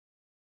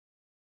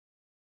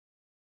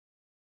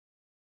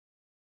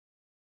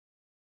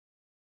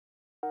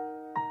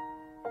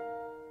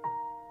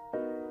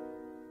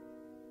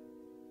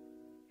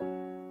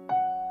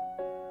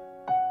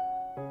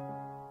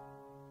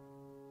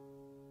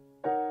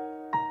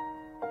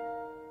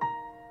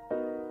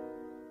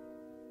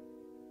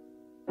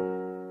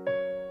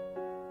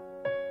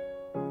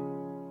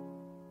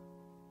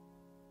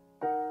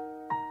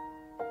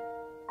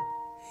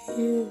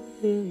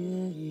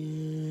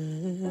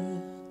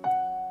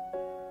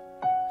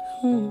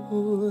I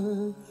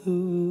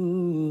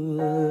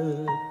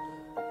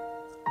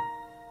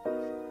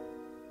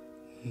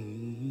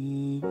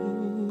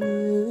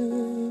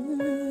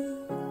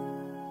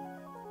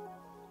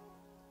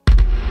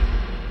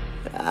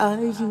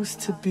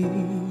used to be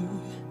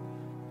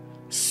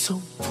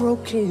so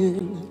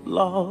broken,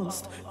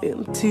 lost,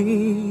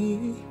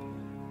 empty.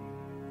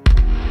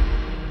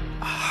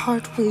 A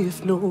heart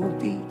with no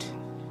beat,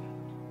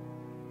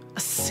 a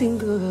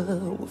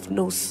singer with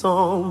no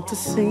song to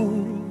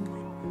sing.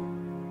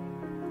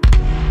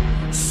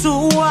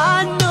 So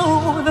I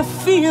know the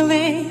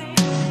feeling,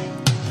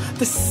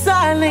 the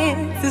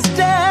silence is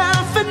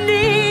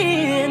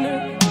deafening.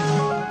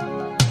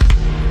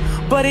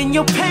 But in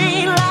your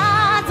pain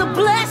lies a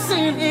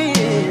blessing,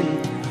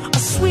 a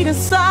sweet and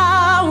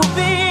sour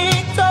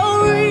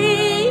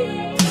victory.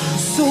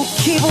 So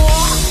keep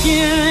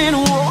walking,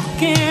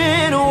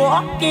 walking,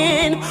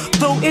 walking,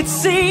 though it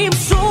seems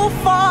so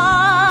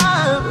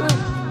far.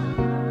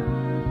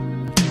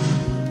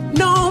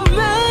 No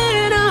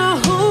matter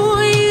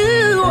who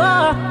you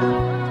are,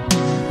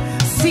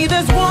 see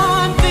there's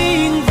one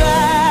thing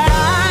that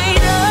I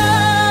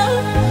know.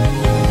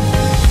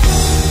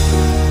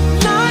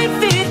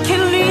 Life, it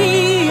can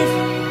leave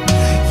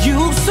you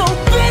so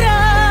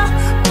bitter,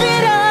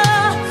 bitter,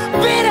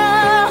 bitter,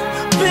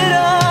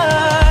 bitter.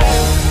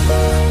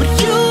 But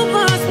you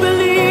must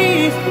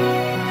believe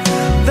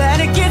that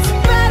it gets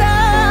better,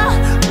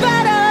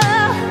 better,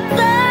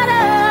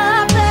 better,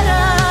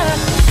 better.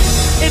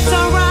 It's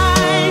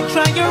alright,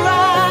 dry your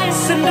eyes,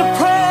 send a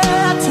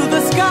prayer to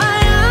the sky.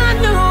 I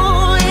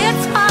know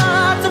it's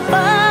hard to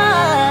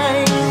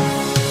find,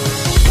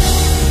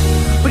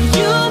 but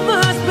you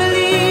must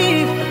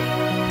believe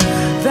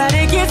that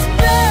it gets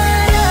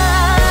better.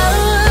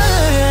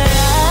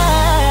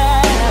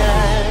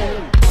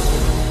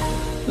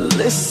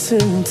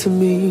 Listen to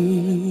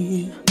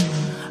me,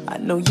 I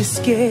know you're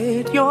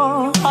scared,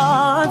 your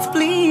heart's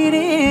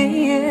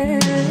bleeding.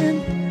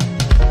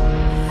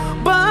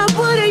 But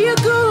what are you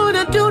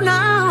gonna do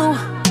now?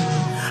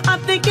 I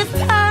think it's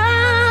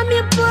time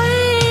you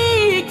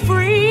break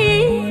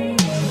free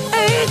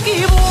and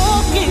keep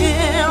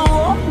walking,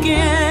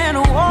 walking,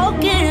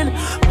 walking,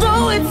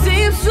 though it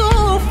seems so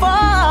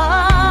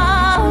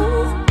far.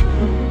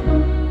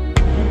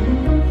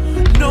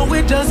 No,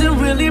 it doesn't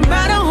really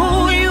matter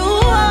who you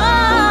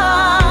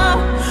are.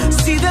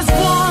 See, there's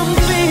one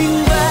thing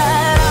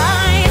that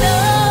I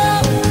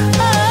know.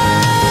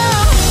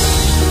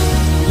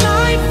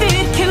 Life,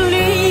 it can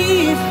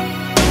leave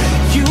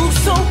you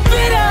so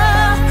bitter,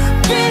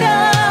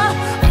 bitter,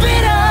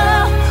 bitter,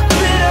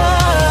 bitter.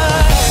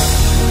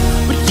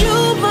 But you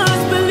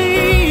must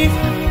believe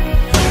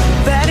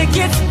that it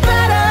gets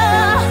better,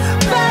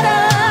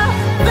 better,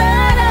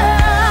 better,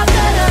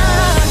 better.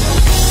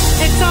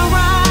 It's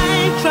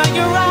alright, dry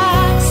your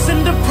eyes,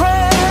 send a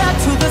prayer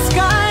to the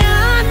sky.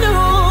 I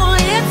know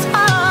it's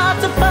hard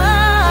to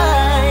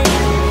find,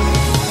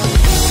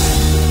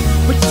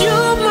 but you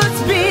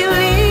must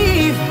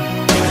believe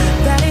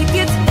that it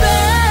gets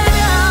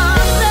better,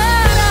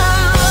 better.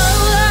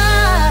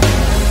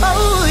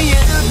 Oh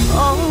yeah,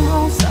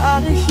 almost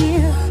out of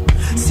here.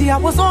 See, I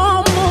was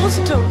almost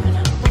done.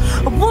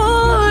 I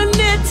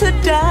wanted to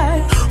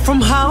die from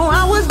how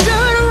I was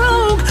done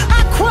wrong.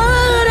 I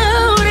cried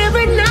out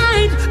every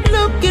night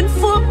looking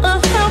for a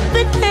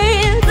helping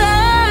hand.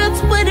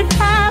 That's when it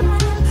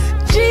happened.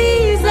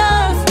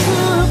 Jesus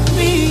took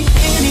me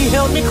and he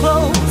held me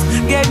close,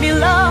 gave me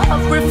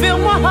love,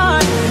 refilled my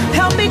heart,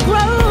 helped me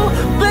grow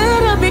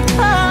better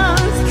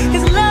because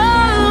his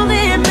love,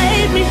 it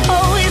made me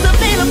whole. He's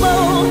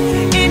available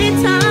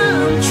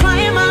anytime. Try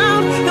him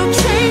out, he'll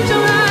change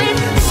your life.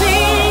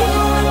 See,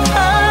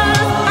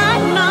 I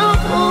know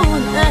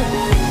that,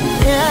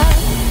 yeah,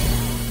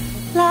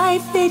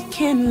 life, it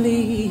can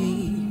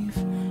leave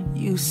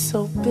you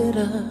so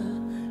bitter,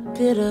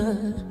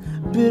 bitter,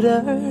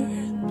 bitter,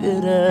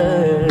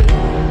 bitter.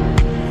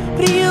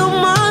 But you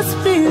must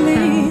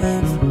believe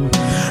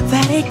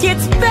that it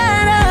gets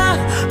better,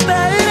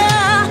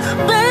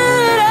 better, better.